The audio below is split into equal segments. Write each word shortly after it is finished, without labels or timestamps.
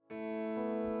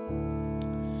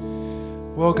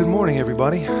Well, good morning,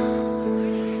 everybody.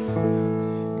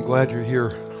 I'm glad you're here.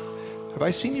 Have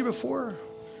I seen you before?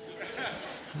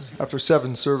 After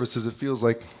 7 services, it feels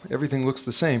like everything looks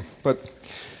the same, but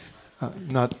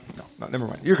never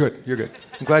mind. You're good.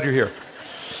 I'm glad you're here.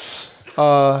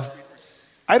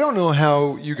 I don't know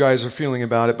how you guys are feeling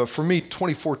about it, but for me,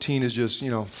 2014 is just,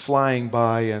 flying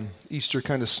by, and Easter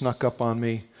kind of snuck up on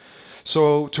me.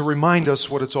 So to remind us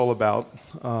what it's all about,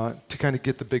 to kind of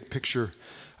get the big picture,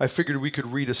 I figured we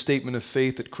could read a statement of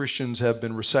faith that Christians have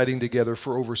been reciting together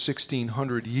for over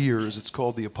 1,600 years. It's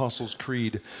called the Apostles'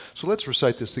 Creed. So let's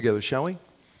recite this together, shall we?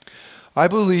 I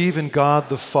believe in God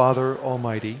the Father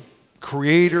Almighty,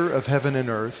 creator of heaven and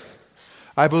earth.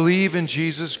 I believe in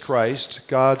Jesus Christ,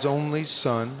 God's only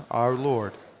Son, our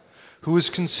Lord, who was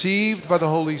conceived by the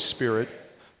Holy Spirit,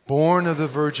 born of the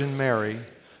Virgin Mary,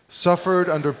 suffered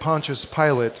under Pontius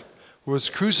Pilate,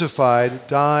 was crucified,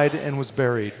 died, and was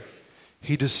buried.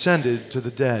 He descended to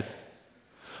the dead.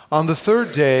 On the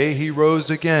 3rd day, he rose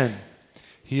again.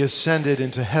 He ascended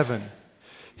into heaven.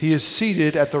 He is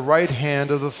seated at the right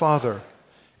hand of the Father,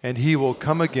 and he will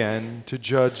come again to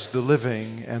judge the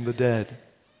living and the dead.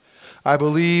 I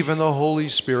believe in the Holy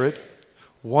Spirit,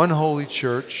 one holy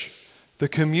church, the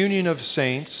communion of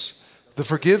saints, the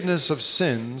forgiveness of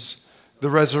sins,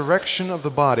 the resurrection of the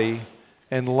body,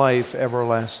 and life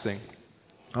everlasting.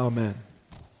 Amen.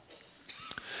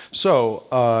 So,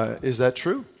 is that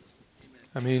true?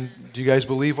 I mean, do you guys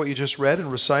believe what you just read and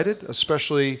recited,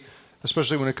 especially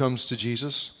when it comes to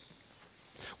Jesus?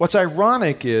 What's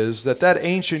ironic is that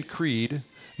ancient creed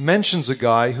mentions a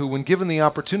guy who, when given the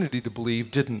opportunity to believe,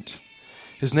 didn't.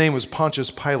 His name was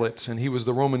Pontius Pilate, and he was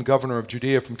the Roman governor of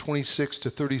Judea from 26 to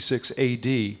 36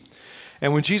 A.D.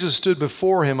 And when Jesus stood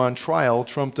before him on trial,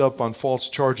 trumped up on false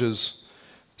charges,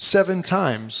 7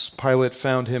 times Pilate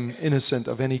found him innocent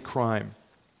of any crime.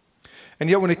 And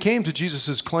yet when it came to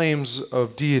Jesus' claims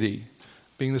of deity,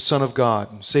 being the Son of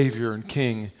God, Savior and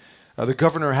King, the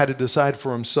governor had to decide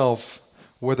for himself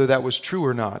whether that was true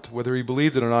or not, whether he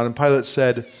believed it or not. And Pilate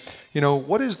said,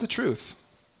 what is the truth?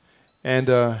 And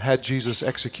had Jesus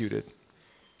executed.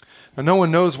 Now, no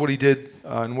one knows what he did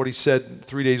and what he said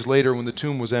 3 days later when the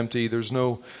tomb was empty. There's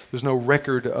no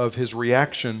record of his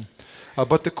reaction.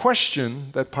 But the question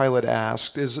that Pilate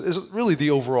asked is really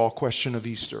the overall question of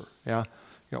Easter. Yeah.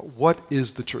 What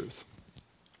is the truth?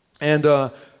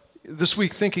 And this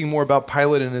week, thinking more about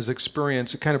Pilate and his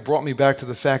experience, it kind of brought me back to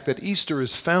the fact that Easter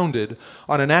is founded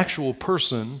on an actual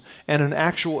person and an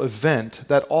actual event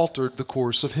that altered the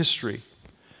course of history.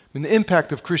 I mean, the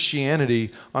impact of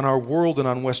Christianity on our world and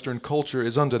on Western culture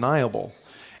is undeniable,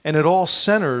 and it all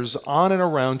centers on and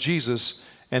around Jesus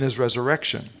and his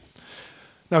resurrection.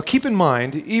 Now, keep in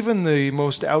mind, even the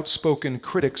most outspoken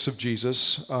critics of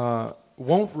Jesus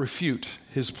won't refute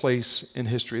his place in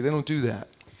history. They don't do that.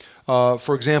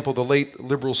 For example, the late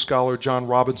liberal scholar John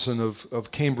Robinson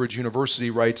of Cambridge University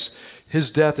writes,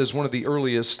 his death is one of the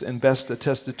earliest and best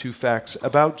attested to facts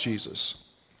about Jesus.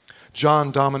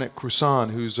 John Dominic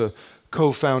Cruzan, who's a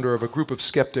co-founder of a group of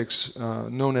skeptics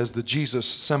known as the Jesus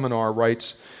Seminar,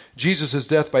 writes, Jesus'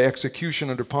 death by execution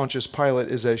under Pontius Pilate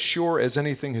is as sure as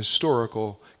anything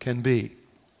historical can be.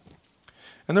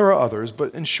 And there are others,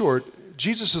 but in short,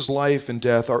 Jesus' life and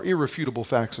death are irrefutable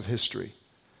facts of history.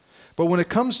 But when it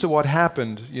comes to what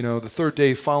happened, the 3rd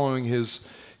day following his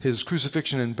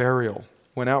crucifixion and burial,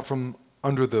 went out from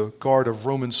under the guard of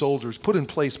Roman soldiers put in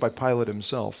place by Pilate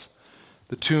himself,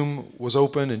 the tomb was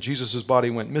open and Jesus' body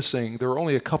went missing. There were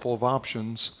only a couple of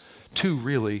options, 2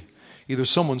 really. Either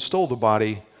someone stole the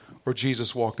body or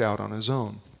Jesus walked out on his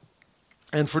own.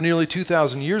 And for nearly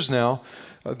 2,000 years now,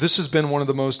 this has been one of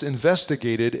the most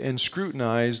investigated and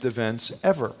scrutinized events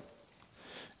ever.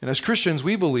 And as Christians,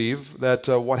 we believe that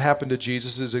what happened to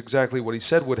Jesus is exactly what he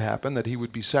said would happen, that he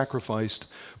would be sacrificed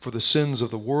for the sins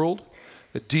of the world,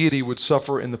 that deity would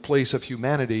suffer in the place of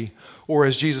humanity, or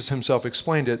as Jesus himself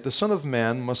explained it, the Son of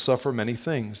Man must suffer many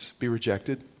things, be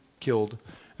rejected, killed,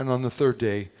 and on the 3rd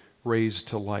day raised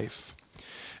to life.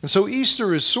 And so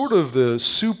Easter is sort of the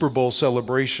Super Bowl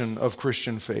celebration of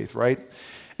Christian faith, right?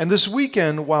 And this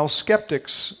weekend, while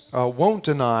skeptics won't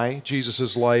deny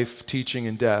Jesus' life, teaching,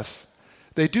 and death,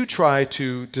 they do try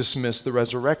to dismiss the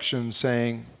resurrection,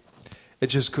 saying it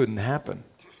just couldn't happen.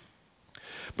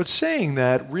 But saying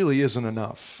that really isn't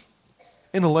enough.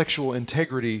 Intellectual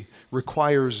integrity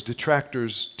requires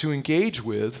detractors to engage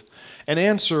with and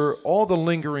answer all the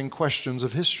lingering questions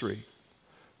of history.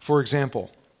 For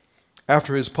example,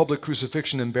 after his public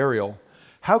crucifixion and burial,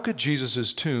 how could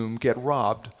Jesus' tomb get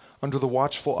robbed under the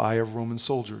watchful eye of Roman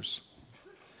soldiers?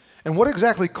 And what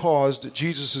exactly caused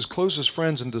Jesus' closest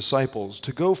friends and disciples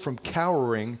to go from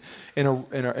cowering in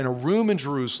a room in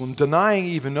Jerusalem, denying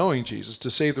even knowing Jesus to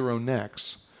save their own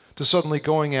necks, to suddenly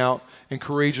going out and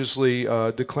courageously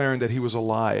declaring that he was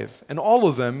alive? And all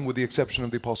of them, with the exception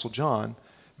of the Apostle John,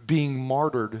 being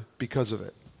martyred because of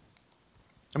it.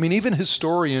 I mean, even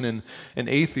historian and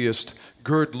atheist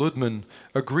Gerd Ludman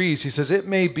agrees. He says, it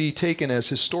may be taken as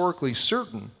historically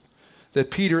certain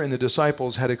that Peter and the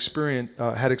disciples had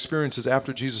experiences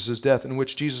after Jesus' death in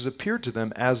which Jesus appeared to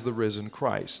them as the risen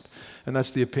Christ. And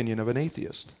that's the opinion of an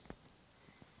atheist.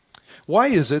 Why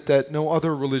is it that no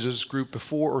other religious group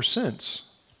before or since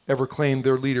ever claimed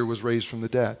their leader was raised from the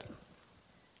dead?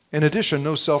 In addition,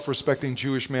 no self-respecting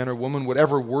Jewish man or woman would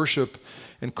ever worship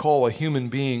and call a human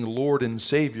being Lord and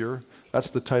Savior. That's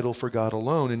the title for God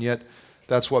alone, and yet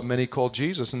that's what many called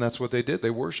Jesus, and that's what they did. They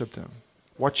worshiped him.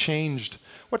 What changed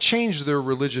their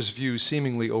religious view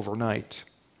seemingly overnight?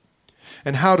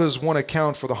 And how does one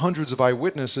account for the hundreds of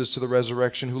eyewitnesses to the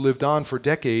resurrection who lived on for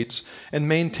decades and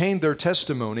maintained their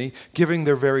testimony, giving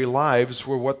their very lives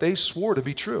for what they swore to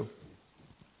be true?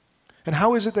 And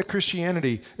how is it that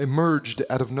Christianity emerged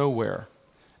out of nowhere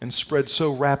and spread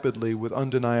so rapidly with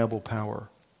undeniable power?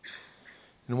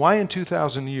 And why in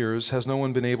 2,000 years has no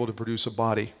one been able to produce a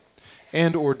body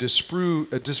and or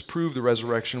disprove the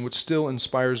resurrection, which still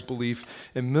inspires belief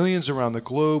in millions around the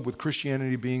globe, with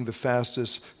Christianity being the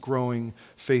fastest growing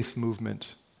faith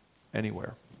movement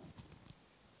anywhere?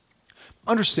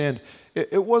 Understand,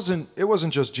 it wasn't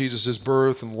just Jesus'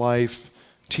 birth and life,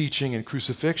 teaching and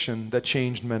crucifixion that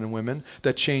changed men and women,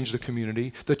 that changed the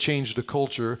community, that changed the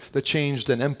culture, that changed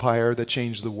an empire, that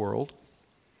changed the world,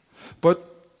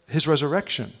 but his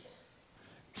resurrection.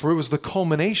 For it was the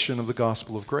culmination of the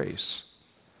gospel of grace.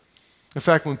 In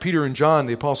fact, when Peter and John,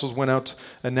 the apostles, went out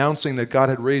announcing that God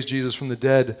had raised Jesus from the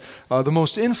dead, the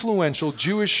most influential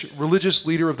Jewish religious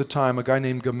leader of the time, a guy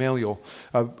named Gamaliel,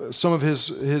 some of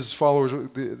his followers,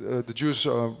 the Jewish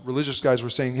religious guys, were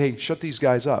saying, hey, shut these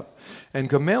guys up. And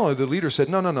Gamaliel, the leader, said,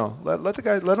 no, let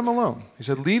them alone. He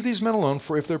said, leave these men alone,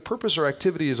 for if their purpose or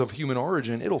activity is of human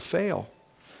origin, it'll fail.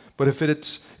 But if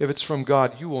it's from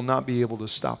God, you will not be able to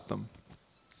stop them.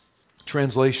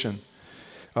 Translation: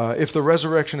 if the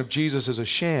resurrection of Jesus is a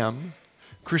sham,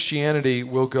 Christianity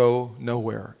will go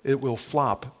nowhere. It will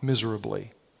flop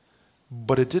miserably.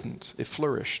 But it didn't. It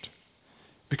flourished.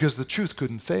 Because the truth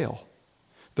couldn't fail.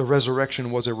 The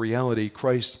resurrection was a reality.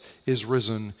 Christ is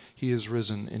risen. He is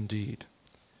risen indeed.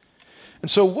 And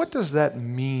so what does that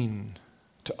mean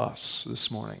to us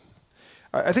this morning?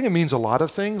 I think it means a lot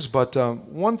of things, but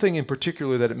one thing in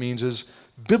particular that it means is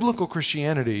biblical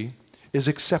Christianity is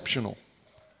exceptional.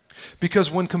 Because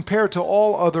when compared to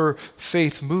all other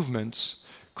faith movements,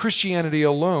 Christianity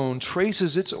alone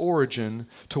traces its origin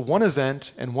to one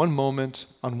event and one moment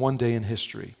on one day in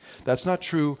history. That's not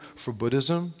true for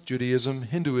Buddhism, Judaism,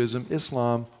 Hinduism,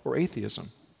 Islam, or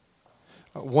atheism.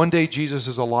 One day Jesus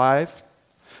is alive,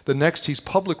 the next he's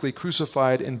publicly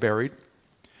crucified and buried,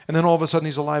 and then all of a sudden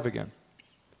he's alive again.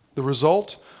 The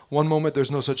result, one moment there's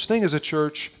no such thing as a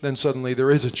church, then suddenly there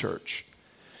is a church.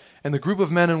 And the group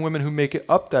of men and women who make it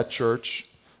up that church,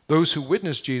 those who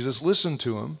witnessed Jesus, listened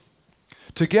to him,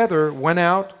 together went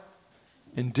out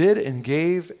and did and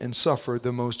gave and suffered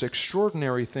the most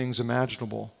extraordinary things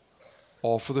imaginable,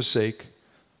 all for the sake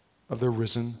of their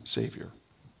risen Savior.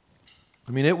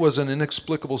 I mean, it was an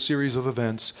inexplicable series of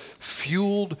events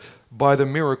fueled by the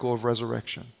miracle of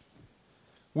resurrection,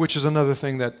 which is another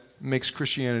thing that makes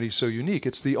Christianity so unique.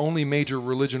 It's the only major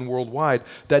religion worldwide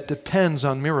that depends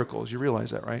on miracles. You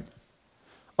realize that, right?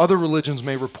 Other religions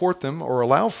may report them or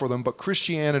allow for them, but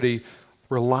Christianity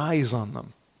relies on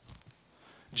them.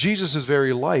 Jesus'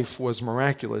 very life was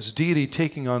miraculous, deity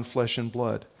taking on flesh and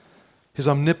blood. His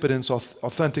omnipotence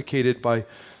authenticated by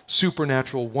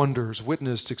supernatural wonders,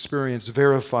 witnessed, experienced,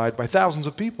 verified by thousands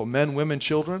of people, men, women,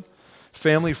 children,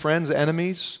 family, friends,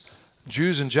 enemies,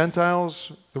 Jews and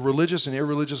Gentiles, the religious and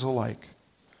irreligious alike.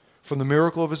 From the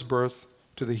miracle of his birth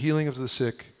to the healing of the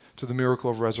sick to the miracle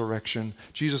of resurrection,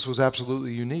 Jesus was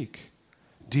absolutely unique.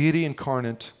 Deity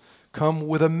incarnate, come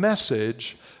with a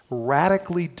message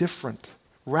radically different,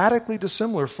 radically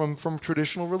dissimilar from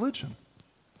traditional religion.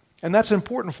 And that's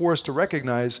important for us to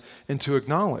recognize and to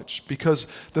acknowledge, because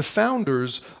the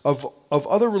founders of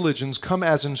other religions come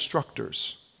as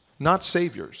instructors, not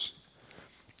saviors.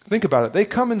 Think about it. They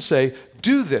come and say,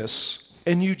 do this,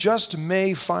 and you just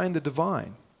may find the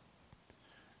divine.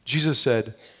 Jesus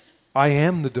said, I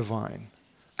am the divine,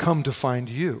 come to find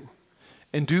you,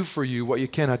 and do for you what you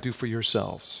cannot do for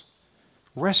yourselves.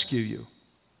 Rescue you,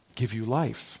 give you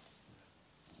life.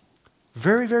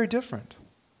 Very, very different.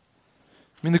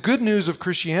 I mean, the good news of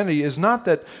Christianity is not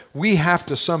that we have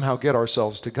to somehow get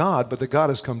ourselves to God, but that God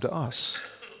has come to us.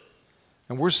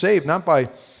 And we're saved not by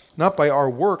our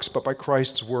works, but by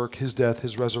Christ's work, his death,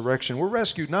 his resurrection. We're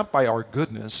rescued not by our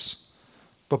goodness,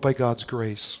 but by God's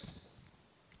grace.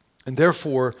 And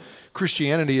therefore,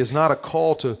 Christianity is not a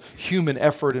call to human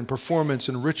effort and performance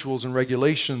and rituals and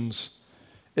regulations.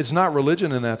 It's not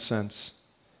religion in that sense.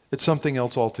 It's something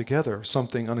else altogether,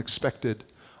 something unexpected,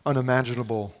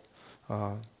 unimaginable,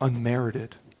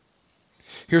 unmerited.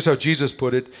 Here's how Jesus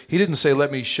put it. He didn't say,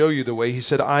 "Let me show you the way." He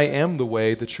said, "I am the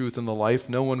way, the truth, and the life.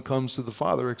 No one comes to the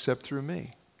Father except through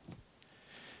me."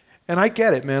 And I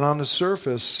get it, man. On the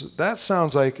surface, that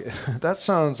sounds like,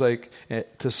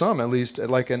 to some at least,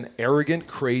 like an arrogant,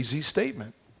 crazy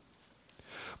statement.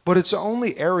 But it's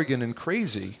only arrogant and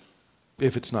crazy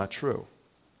if it's not true.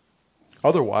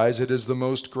 Otherwise, it is the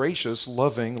most gracious,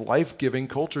 loving, life-giving,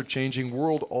 culture-changing,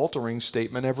 world-altering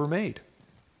statement ever made.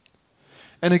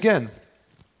 And again,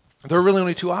 there are really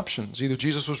only two options. Either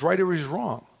Jesus was right or he's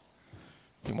wrong.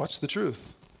 And what's the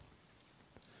truth?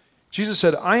 Jesus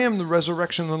said, "I am the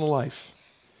resurrection and the life.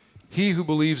 He who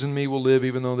believes in me will live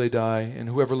even though they die, and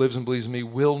whoever lives and believes in me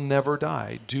will never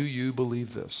die." Do you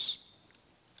believe this?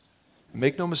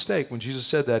 Make no mistake, when Jesus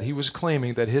said that, he was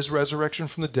claiming that his resurrection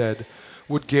from the dead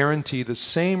would guarantee the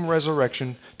same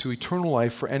resurrection to eternal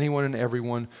life for anyone and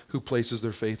everyone who places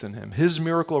their faith in him. His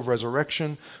miracle of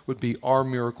resurrection would be our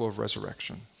miracle of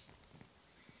resurrection.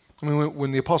 I mean,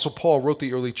 when the Apostle Paul wrote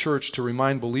the early church to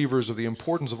remind believers of the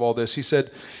importance of all this, he said,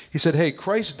 "Hey,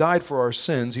 Christ died for our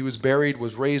sins. He was buried,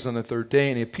 was raised on the third day,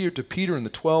 and he appeared to Peter and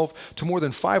the 12, to more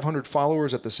than 500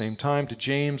 followers at the same time, to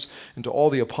James and to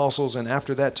all the apostles, and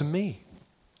after that to me."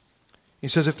 He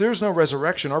says, "If there's no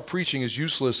resurrection, our preaching is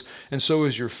useless, and so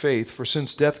is your faith. For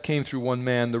since death came through one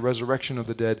man, the resurrection of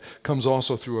the dead comes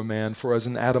also through a man. For as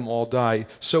in Adam all die,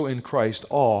 so in Christ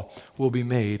all will be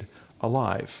made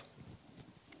alive."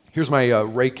 Here's my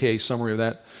Ray K summary of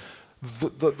that.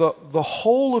 The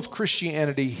whole of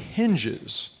Christianity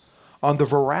hinges on the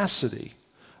veracity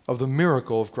of the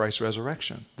miracle of Christ's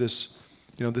resurrection. This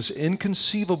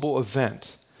inconceivable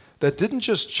event that didn't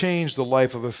just change the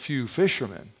life of a few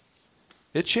fishermen,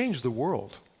 it changed the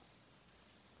world.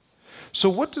 So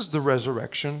what does the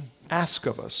resurrection ask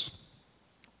of us?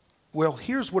 Well,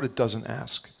 here's what it doesn't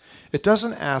ask. It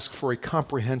doesn't ask for a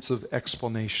comprehensive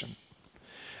explanation.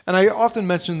 And I often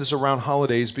mention this around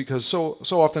holidays because so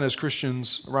often as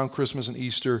Christians, around Christmas and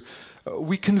Easter,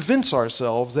 we convince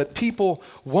ourselves that people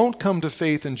won't come to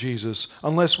faith in Jesus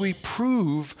unless we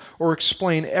prove or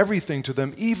explain everything to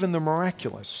them, even the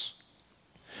miraculous.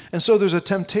 And so there's a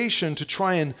temptation to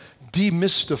try and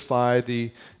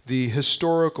demystify the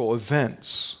historical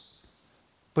events.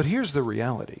 But here's the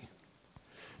reality.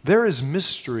 There is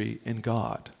mystery in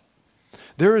God.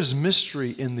 There is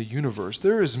mystery in the universe.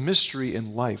 There is mystery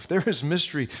in life. There is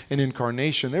mystery in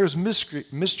incarnation. There is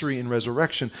mystery in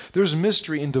resurrection. There's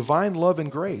mystery in divine love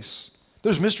and grace.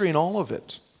 There's mystery in all of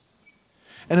it.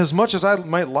 And as much as I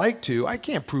might like to, I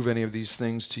can't prove any of these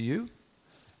things to you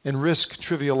and risk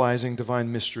trivializing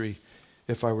divine mystery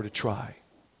if I were to try.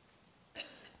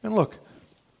 And look,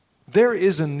 there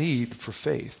is a need for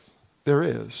faith. There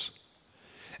is.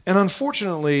 And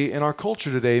unfortunately, in our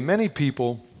culture today, many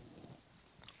people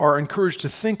are encouraged to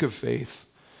think of faith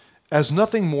as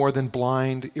nothing more than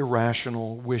blind,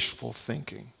 irrational, wishful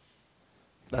thinking.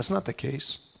 That's not the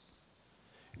case.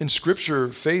 In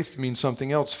Scripture, faith means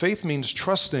something else. Faith means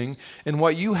trusting in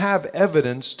what you have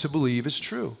evidence to believe is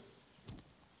true.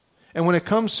 And when it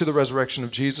comes to the resurrection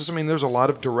of Jesus, there's a lot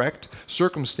of direct,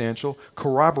 circumstantial,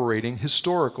 corroborating,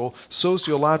 historical,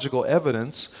 sociological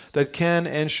evidence that can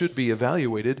and should be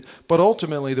evaluated, but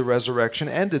ultimately the resurrection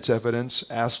and its evidence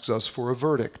asks us for a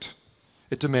verdict.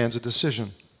 It demands a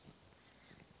decision.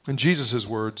 In Jesus'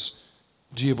 words,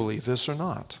 do you believe this or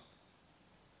not?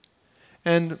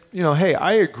 And, hey,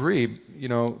 I agree.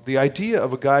 The idea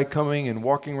of a guy coming and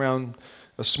walking around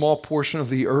a small portion of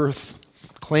the earth,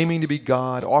 claiming to be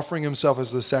God, offering himself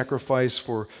as the sacrifice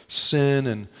for sin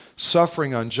and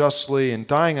suffering unjustly and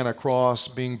dying on a cross,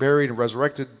 being buried and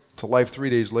resurrected to life 3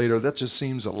 days later, that just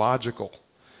seems illogical.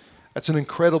 That's an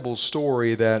incredible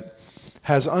story that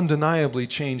has undeniably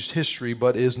changed history,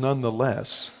 but is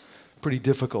nonetheless pretty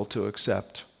difficult to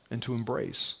accept and to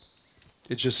embrace.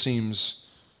 It just seems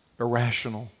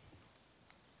irrational.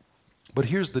 But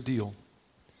here's the deal.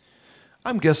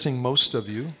 I'm guessing most of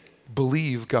you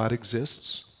believe God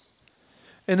exists.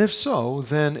 And if so,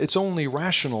 then it's only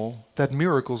rational that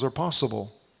miracles are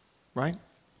possible, right?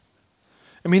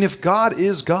 If God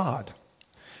is God,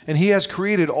 and he has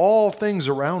created all things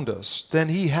around us, then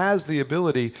he has the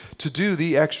ability to do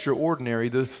the extraordinary,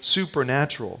 the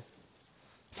supernatural,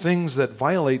 things that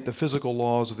violate the physical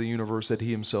laws of the universe that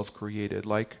he himself created,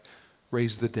 like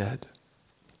raise the dead.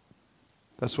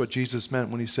 That's what Jesus meant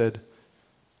when he said,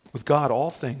 with God, all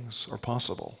things are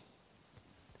possible.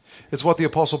 It's what the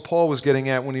Apostle Paul was getting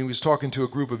at when he was talking to a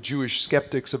group of Jewish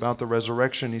skeptics about the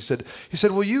resurrection. He said,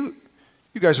 well, you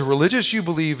guys are religious, you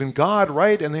believe in God,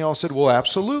 right? And they all said, well,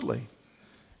 absolutely.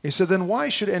 He said, then why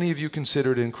should any of you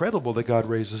consider it incredible that God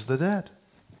raises the dead?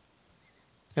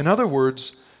 In other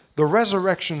words, the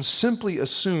resurrection simply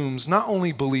assumes not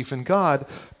only belief in God,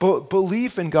 but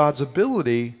belief in God's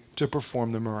ability to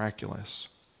perform the miraculous.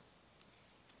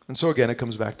 And so again, it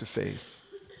comes back to faith.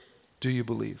 Do you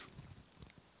believe?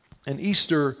 And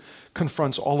Easter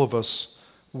confronts all of us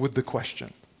with the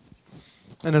question.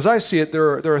 And as I see it,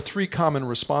 there are three common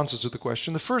responses to the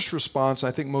question. The first response,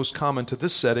 I think most common to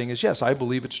this setting, is yes, I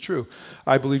believe it's true.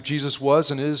 I believe Jesus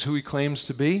was and is who he claims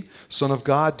to be, Son of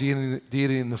God,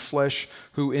 deity in the flesh,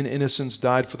 who in innocence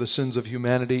died for the sins of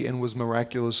humanity and was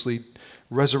miraculously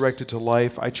resurrected to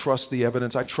life. I trust the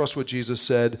evidence. I trust what Jesus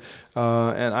said,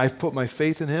 and I've put my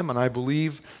faith in him, and I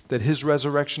believe that his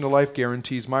resurrection to life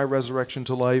guarantees my resurrection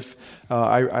to life.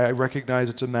 I recognize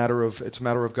it's a matter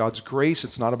of God's grace.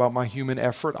 It's not about my human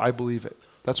effort. I believe it.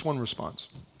 That's one response.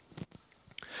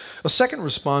 A second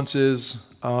response is,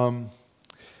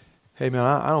 hey man,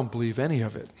 I don't believe any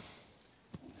of it.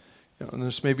 And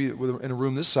there's maybe in a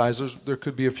room this size, there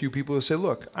could be a few people who say,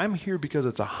 look, I'm here because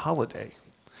it's a holiday.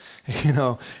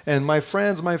 And my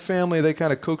friends, my family, they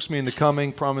kind of coaxed me into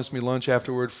coming, promised me lunch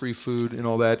afterward, free food and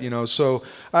all that, So,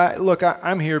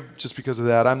 I'm here just because of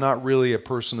that. I'm not really a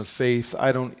person of faith.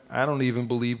 I don't even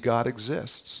believe God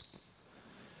exists.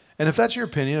 And if that's your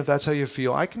opinion, if that's how you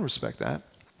feel, I can respect that.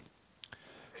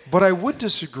 But I would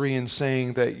disagree in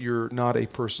saying that you're not a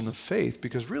person of faith,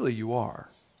 because really you are.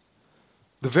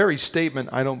 The very statement,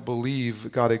 I don't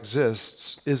believe God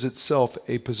exists, is itself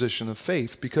a position of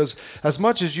faith. Because as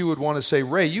much as you would want to say,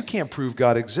 Ray, you can't prove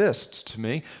God exists to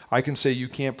me, I can say you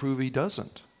can't prove he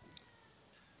doesn't.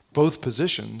 Both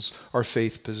positions are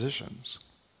faith positions.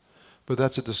 But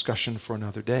that's a discussion for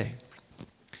another day.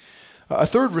 A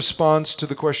third response to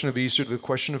the question of Easter, to the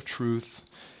question of truth,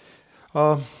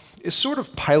 is sort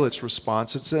of Pilate's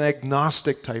response. It's an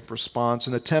agnostic type response,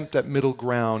 an attempt at middle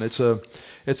ground. I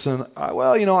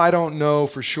don't know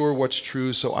for sure what's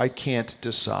true, so I can't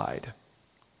decide.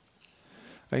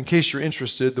 In case you're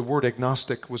interested, the word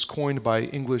agnostic was coined by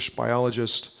English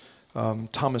biologist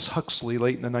Thomas Huxley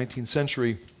late in the 19th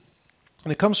century.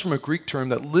 And it comes from a Greek term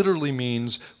that literally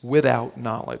means without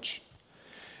knowledge.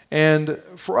 And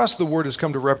for us, the word has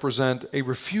come to represent a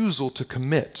refusal to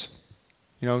commit,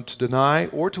 to deny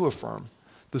or to affirm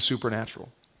the supernatural.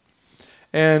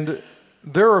 And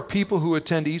there are people who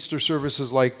attend Easter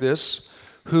services like this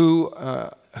who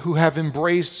have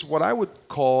embraced what I would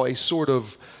call a sort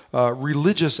of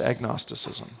religious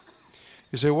agnosticism.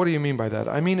 You say, what do you mean by that?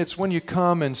 I mean, it's when you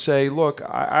come and say, look,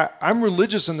 I'm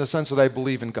religious in the sense that I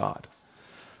believe in God.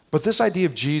 But this idea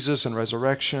of Jesus and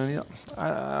resurrection,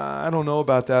 I don't know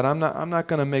about that. I'm not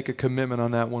going to make a commitment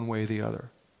on that one way or the other.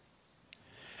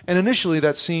 And initially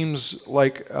that seems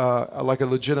like a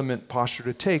legitimate posture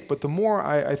to take, but the more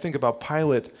I think about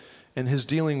Pilate and his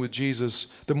dealing with Jesus,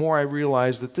 the more I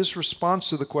realize that this response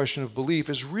to the question of belief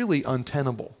is really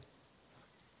untenable.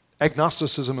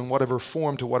 Agnosticism in whatever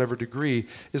form, to whatever degree,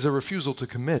 is a refusal to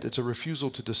commit. It's a refusal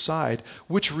to decide,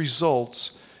 which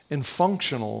results in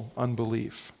functional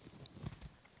unbelief.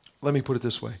 Let me put it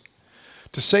this way.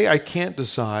 To say I can't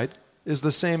decide is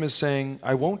the same as saying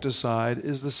I won't decide,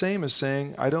 is the same as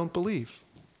saying I don't believe.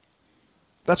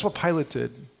 That's what Pilate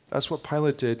did.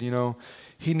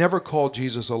 He never called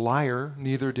Jesus a liar,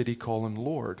 neither did he call him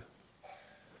Lord.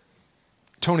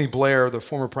 Tony Blair, the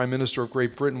former Prime Minister of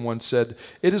Great Britain, once said,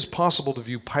 "It is possible to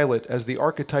view Pilate as the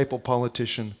archetypal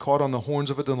politician caught on the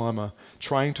horns of a dilemma,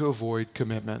 trying to avoid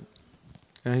commitment."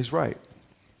 And he's right.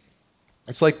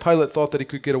 It's like Pilate thought that he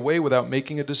could get away without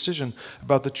making a decision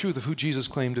about the truth of who Jesus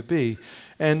claimed to be.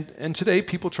 And today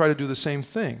people try to do the same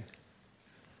thing.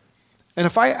 And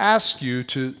if I ask you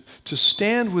to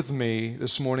stand with me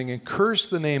this morning and curse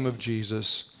the name of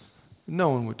Jesus, no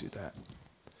one would do that.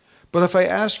 But if I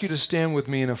ask you to stand with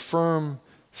me and affirm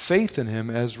faith in him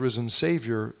as risen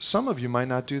Savior, some of you might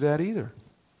not do that either.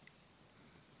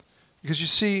 Because you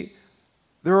see,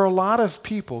 there are a lot of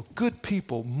people, good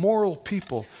people, moral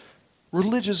people,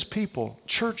 religious people,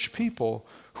 church people,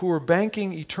 who are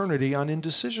banking eternity on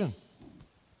indecision.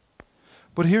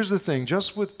 But here's the thing,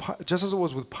 just as it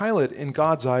was with Pilate, in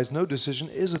God's eyes, no decision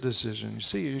is a decision. You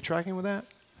see, are you tracking with that?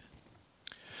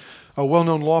 A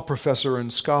well-known law professor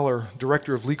and scholar,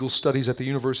 director of legal studies at the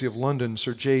University of London,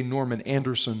 Sir J. Norman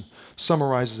Anderson,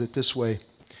 summarizes it this way.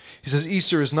 He says,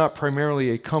 Easter is not primarily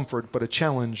a comfort, but a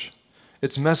challenge.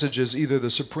 Its message is either the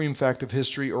supreme fact of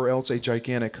history or else a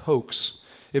gigantic hoax.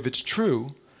 If it's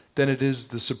true, then it is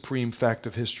the supreme fact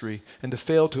of history, and to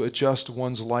fail to adjust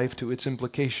one's life to its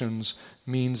implications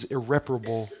means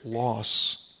irreparable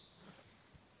loss.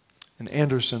 And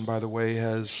Anderson, by the way,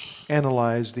 has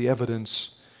analyzed the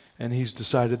evidence, and he's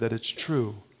decided that it's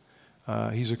true.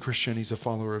 He's a Christian, he's a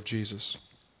follower of Jesus.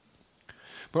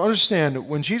 But understand,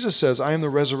 when Jesus says, I am the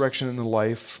resurrection and the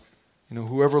life,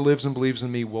 whoever lives and believes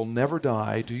in me will never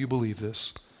die, do you believe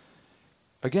this?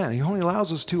 Again, he only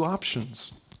allows us two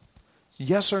options.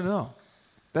 Yes or no.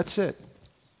 That's it.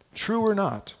 True or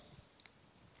not.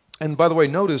 And by the way,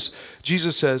 notice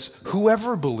Jesus says,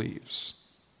 whoever believes.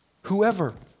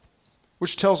 Whoever.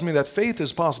 Which tells me that faith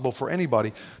is possible for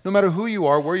anybody. No matter who you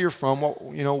are, where you're from,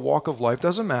 walk of life,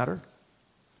 doesn't matter.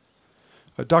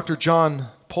 Dr. John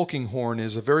Polkinghorne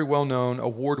is a very well-known,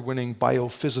 award-winning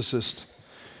biophysicist.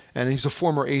 And he's a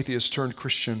former atheist turned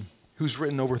Christian who's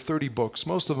written over 30 books,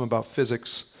 most of them about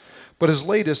physics. But his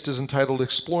latest is entitled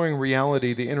Exploring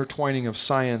Reality, the Intertwining of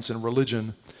Science and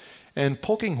Religion. And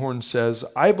Polkinghorne says,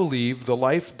 I believe the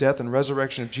life, death, and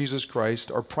resurrection of Jesus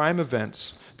Christ are prime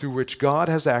events through which God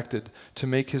has acted to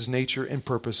make his nature and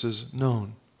purposes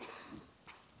known.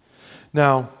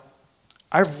 Now,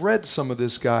 I've read some of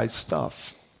this guy's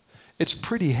stuff. It's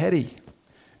pretty heady.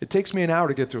 It takes me an hour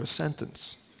to get through a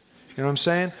sentence. You know what I'm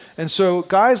saying? And so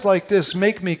guys like this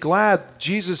make me glad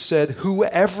Jesus said,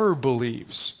 whoever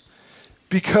believes.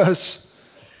 Because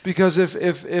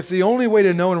if the only way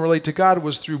to know and relate to God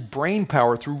was through brain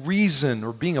power, through reason,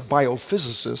 or being a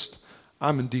biophysicist,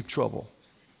 I'm in deep trouble.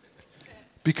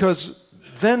 Because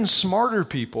then smarter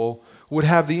people would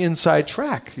have the inside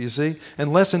track, you see,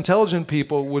 and less intelligent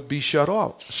people would be shut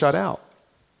out.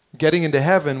 Getting into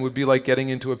heaven would be like getting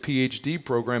into a PhD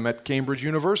program at Cambridge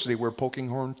University where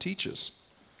Polkinghorne teaches.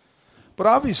 But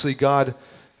obviously God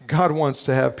wants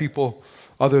to have people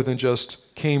other than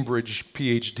just Cambridge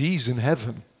PhDs in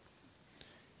heaven.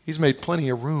 He's made plenty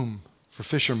of room for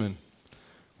fishermen,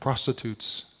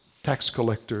 prostitutes, tax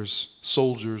collectors,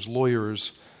 soldiers,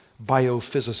 lawyers,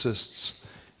 biophysicists,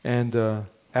 and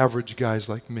average guys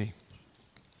like me.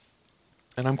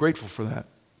 And I'm grateful for that.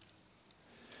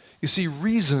 You see,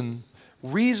 reason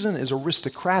is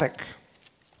aristocratic.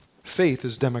 Faith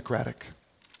is democratic.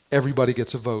 Everybody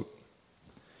gets a vote.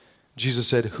 Jesus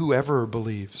said, whoever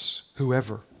believes,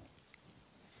 whoever.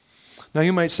 Now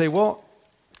you might say, well,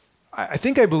 I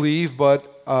think I believe,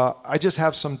 but I just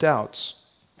have some doubts.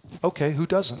 Okay, who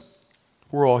doesn't?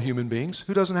 We're all human beings.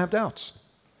 Who doesn't have doubts?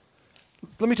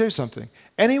 Let me tell you something.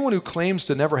 Anyone who claims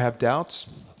to never have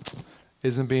doubts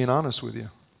isn't being honest with you.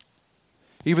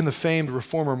 Even the famed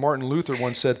reformer Martin Luther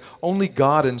once said, only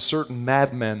God and certain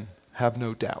madmen have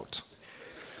no doubt.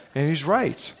 And he's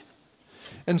right.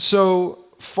 And so,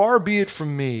 far be it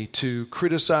from me to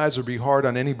criticize or be hard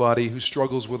on anybody who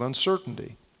struggles with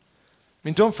uncertainty. I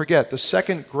mean, don't forget, the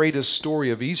second greatest story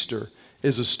of Easter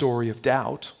is a story of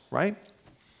doubt, right?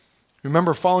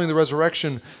 Remember, following the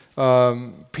resurrection,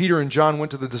 Peter and John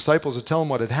went to the disciples to tell them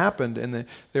what had happened, and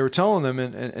they were telling them,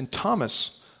 and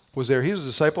Thomas was there. He was a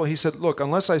disciple. He said, look,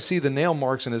 unless I see the nail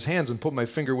marks in his hands and put my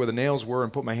finger where the nails were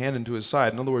and put my hand into his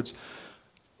side. In other words,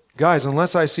 guys,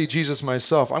 unless I see Jesus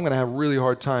myself, I'm going to have a really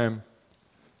hard time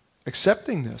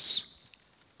accepting this.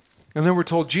 And then we're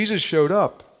told Jesus showed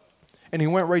up, and he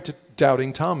went right to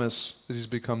doubting Thomas, as he's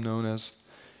become known as.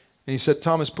 And he said,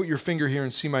 Thomas, put your finger here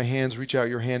and see my hands. Reach out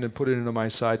your hand and put it into my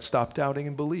side. Stop doubting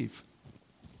and believe.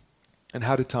 And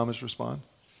how did Thomas respond?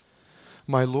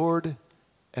 My Lord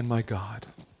and my God,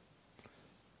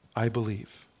 I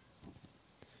believe.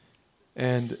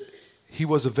 And he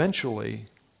was eventually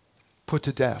put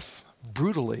to death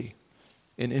brutally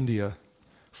in India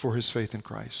for his faith in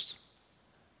Christ.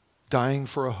 Dying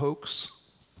for a hoax?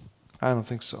 I don't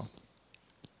think so.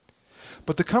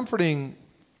 But the comforting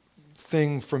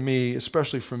thing for me,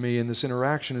 especially for me in this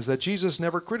interaction, is that Jesus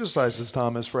never criticizes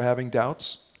Thomas for having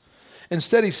doubts.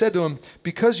 Instead, he said to him,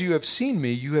 because you have seen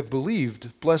me, you have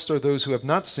believed. Blessed are those who have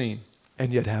not seen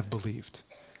and yet have believed.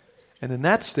 And in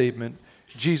that statement,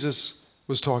 Jesus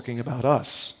was talking about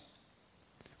us.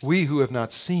 We who have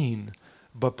not seen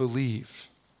but believe,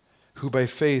 who by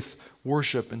faith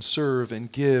worship and serve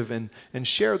and give and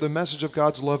share the message of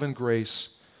God's love and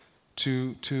grace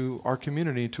to our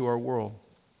community, to our world,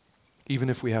 even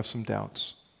if we have some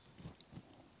doubts.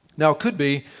 Now, it could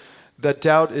be that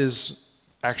doubt is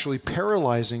actually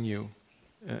paralyzing you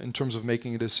in terms of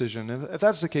making a decision. And if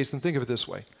that's the case, then think of it this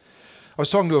way. I was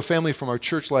talking to a family from our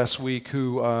church last week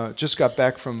who just got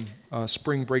back from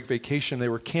spring break vacation. They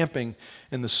were camping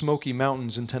in the Smoky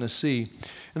Mountains in Tennessee.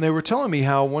 And they were telling me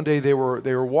how one day they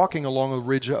were walking along a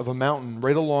ridge of a mountain,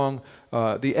 right along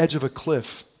the edge of a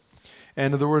cliff.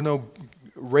 And there were no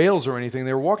rails or anything.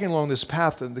 They were walking along this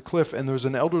path in the cliff, and there was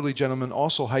an elderly gentleman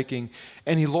also hiking,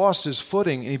 and he lost his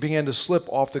footing, and he began to slip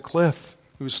off the cliff.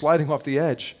 He was sliding off the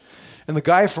edge. And the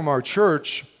guy from our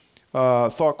church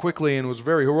thought quickly and was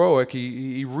very heroic.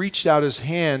 He reached out his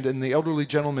hand, and the elderly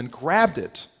gentleman grabbed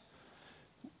it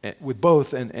with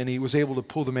both, and he was able to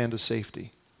pull the man to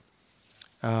safety,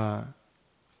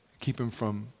 keep him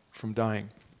from dying.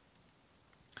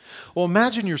 Well,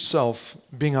 imagine yourself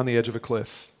being on the edge of a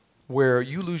cliff where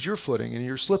you lose your footing and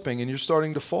you're slipping and you're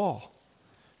starting to fall.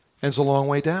 And it's a long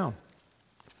way down.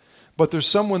 But there's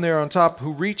someone there on top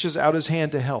who reaches out his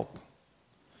hand to help.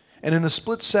 And in a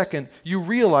split second, you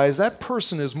realize that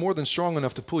person is more than strong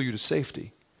enough to pull you to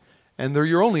safety. And they're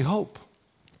your only hope.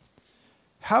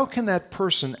 How can that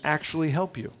person actually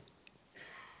help you?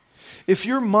 If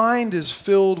your mind is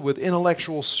filled with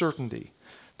intellectual certainty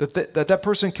that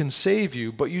person can save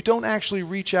you, but you don't actually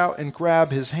reach out and grab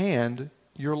his hand,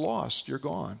 you're lost, you're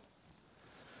gone.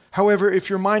 However, if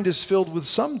your mind is filled with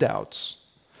some doubts,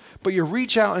 but you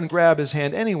reach out and grab his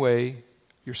hand anyway,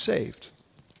 you're saved.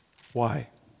 Why?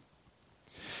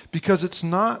 Because it's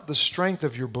not the strength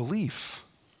of your belief,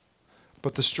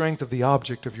 but the strength of the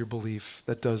object of your belief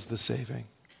that does the saving.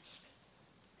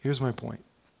 Here's my point.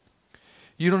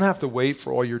 You don't have to wait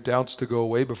for all your doubts to go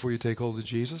away before you take hold of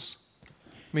Jesus.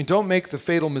 I mean, don't make the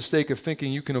fatal mistake of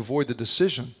thinking you can avoid the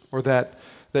decision, or that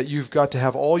you've got to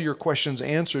have all your questions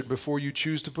answered before you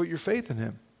choose to put your faith in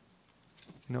him.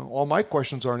 You know, all my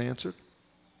questions aren't answered.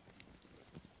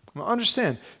 Now,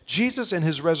 understand, Jesus and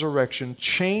his resurrection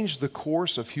changed the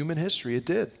course of human history. It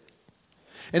did.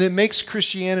 And it makes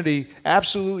Christianity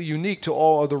absolutely unique to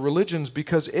all other religions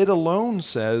because it alone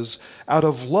says, out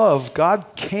of love, God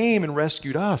came and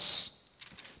rescued us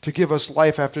to give us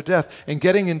life after death. And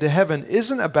getting into heaven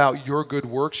isn't about your good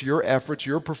works, your efforts,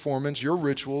 your performance, your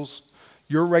rituals,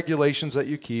 your regulations that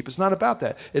you keep. It's not about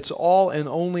that. It's all and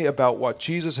only about what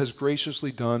Jesus has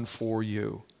graciously done for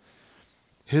you.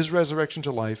 His resurrection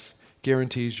to life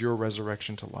guarantees your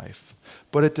resurrection to life.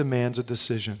 But it demands a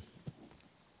decision.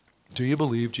 Do you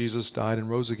believe Jesus died and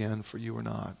rose again for you or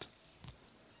not?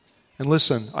 And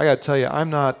listen, I got to tell you, I'm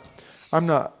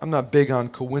not big on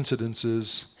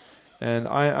coincidences. And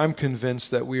I'm convinced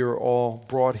that we are all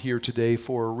brought here today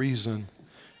for a reason,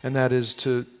 and that is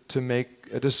to make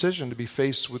a decision, to be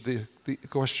faced with the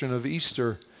question of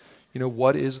Easter. You know,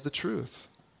 what is the truth?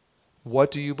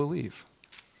 What do you believe?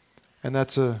 And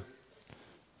that's a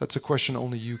question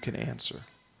only you can answer.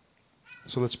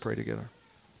 So let's pray together.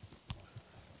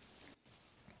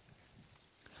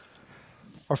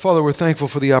 Our Father, we're thankful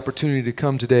for the opportunity to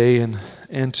come today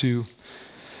and to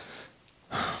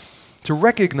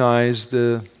recognize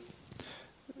the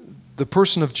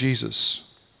person of Jesus,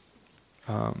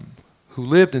 who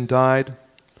lived and died,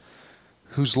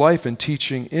 whose life and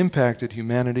teaching impacted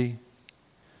humanity,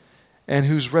 and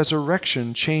whose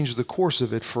resurrection changed the course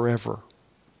of it forever.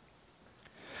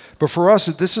 But for us,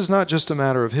 this is not just a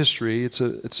matter of history. It's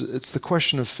the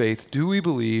question of faith. Do we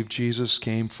believe Jesus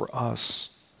came for us,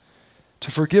 to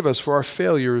forgive us for our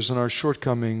failures and our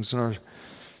shortcomings and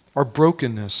our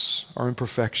brokenness, our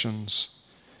imperfections,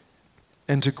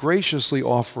 and to graciously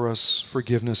offer us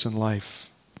forgiveness and life?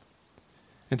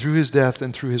 And through his death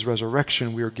and through his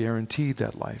resurrection, we are guaranteed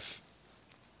that life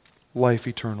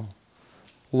eternal,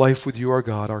 life with you, our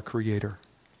God, our Creator.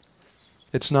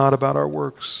 It's not about our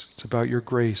works, it's about your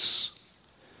grace.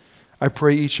 I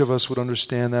pray each of us would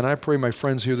understand that. And I pray my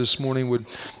friends here this morning would,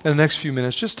 in the next few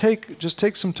minutes, just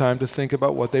take some time to think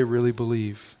about what they really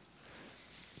believe.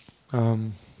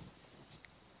 And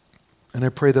I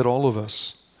pray that all of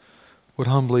us would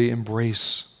humbly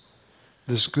embrace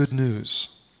this good news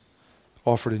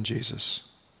offered in Jesus,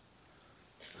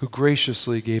 who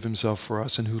graciously gave himself for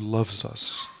us and who loves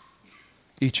us,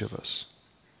 each of us.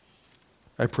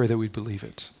 I pray that we'd believe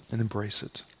it and embrace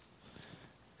it.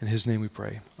 In his name we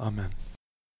pray. Amen.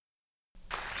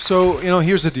 So,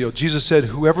 here's the deal. Jesus said,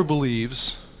 whoever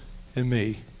believes in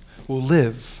me will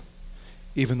live,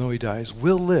 even though he dies,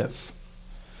 will live.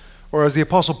 Or as the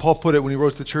Apostle Paul put it when he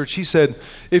wrote to the church, he said,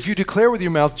 if you declare with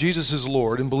your mouth Jesus is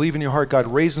Lord and believe in your heart God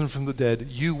raised him from the dead,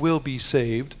 you will be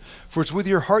saved. For it's with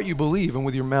your heart you believe and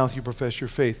with your mouth you profess your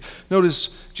faith.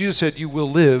 Notice, Jesus said you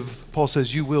will live. Paul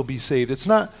says you will be saved. It's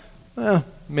not,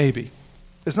 maybe.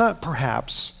 It's not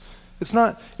perhaps. It's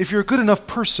not if you're a good enough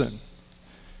person.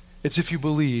 It's if you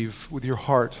believe with your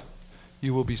heart,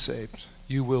 you will be saved.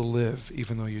 You will live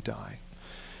even though you die.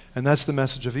 And that's the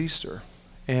message of Easter.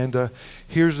 And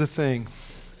here's the thing.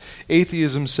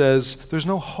 Atheism says there's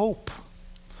no hope.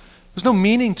 There's no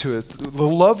meaning to it. The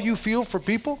love you feel for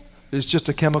people is just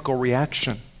a chemical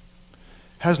reaction.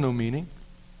 It has no meaning.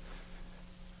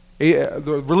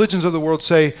 The religions of the world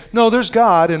say, no, there's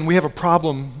God, and we have a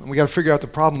problem, and we got to figure out the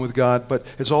problem with God, but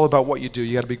it's all about what you do.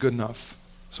 You got to be good enough.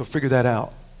 So figure that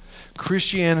out.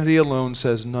 Christianity alone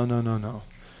says, no, no, no, no.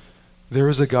 There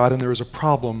is a God and there is a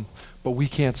problem, but we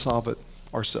can't solve it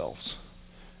ourselves.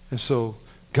 And so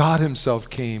God himself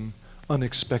came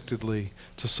unexpectedly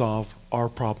to solve our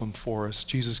problem for us.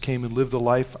 Jesus came and lived the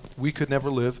life we could never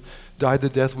live, died the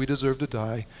death we deserve to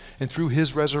die, and through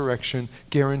his resurrection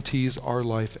guarantees our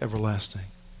life everlasting.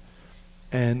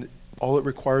 And all it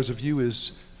requires of you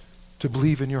is to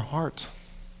believe in your heart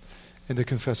and to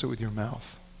confess it with your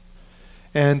mouth.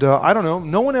 And I don't know,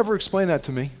 no one ever explained that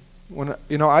to me.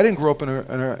 I didn't grow up in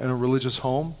a religious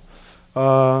home.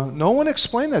 No one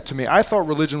explained that to me. I thought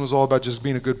religion was all about just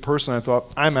being a good person. I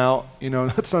thought, I'm out.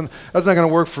 That's not going to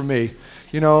work for me.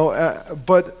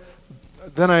 But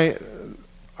then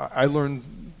I learned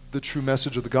the true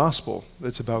message of the gospel.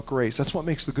 It's about grace. That's what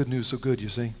makes the good news so good, you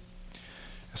see.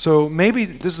 So maybe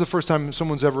this is the first time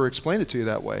someone's ever explained it to you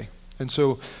that way. And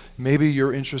so maybe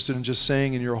you're interested in just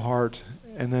saying in your heart,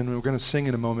 and then we're going to sing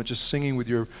in a moment, just singing with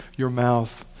your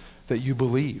mouth that you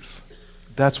believe.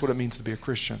 That's what it means to be a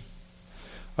Christian.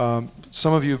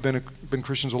 Some of you have been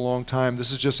Christians a long time.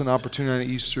 This is just an opportunity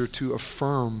on Easter to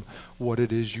affirm what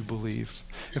it is you believe.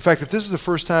 In fact, if this is the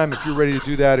first time, if you're ready to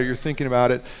do that or you're thinking about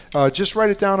it, just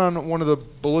write it down on one of the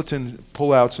bulletin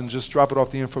pullouts and just drop it off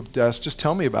the info desk. Just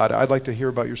tell me about it. I'd like to hear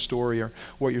about your story or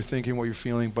what you're thinking, what you're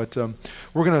feeling. But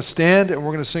we're going to stand and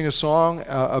we're going to sing a song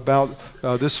about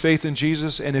this faith in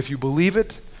Jesus. And if you believe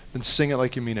it, then sing it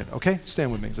like you mean it. Okay?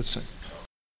 Stand with me. Let's sing.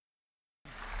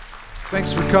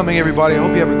 Thanks for coming, everybody. I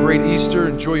hope you have a great Easter.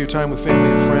 Enjoy your time with family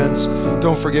and friends.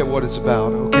 Don't forget what it's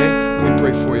about, okay? Let me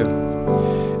pray for you.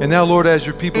 And now, Lord, as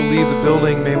your people leave the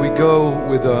building, may we go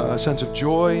with a sense of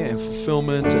joy and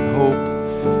fulfillment and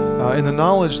hope in the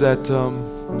knowledge that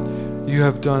you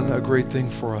have done a great thing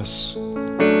for us.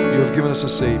 You have given us a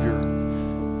Savior.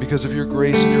 Because of your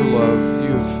grace and your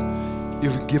love,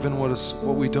 you've given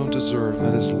what we don't deserve,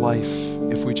 that is life,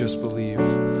 if we just believe.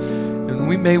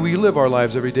 And may we live our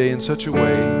lives every day in such a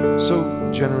way,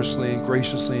 so generously and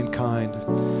graciously and kind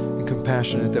and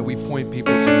compassionate, that we point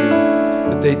people to you,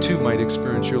 that they too might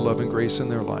experience your love and grace in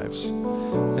their lives.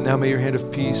 And now may your hand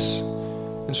of peace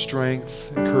and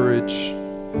strength and courage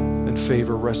and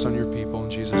favor rest on your people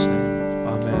in Jesus' name.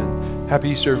 Amen. Happy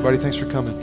Easter, everybody. Thanks for coming.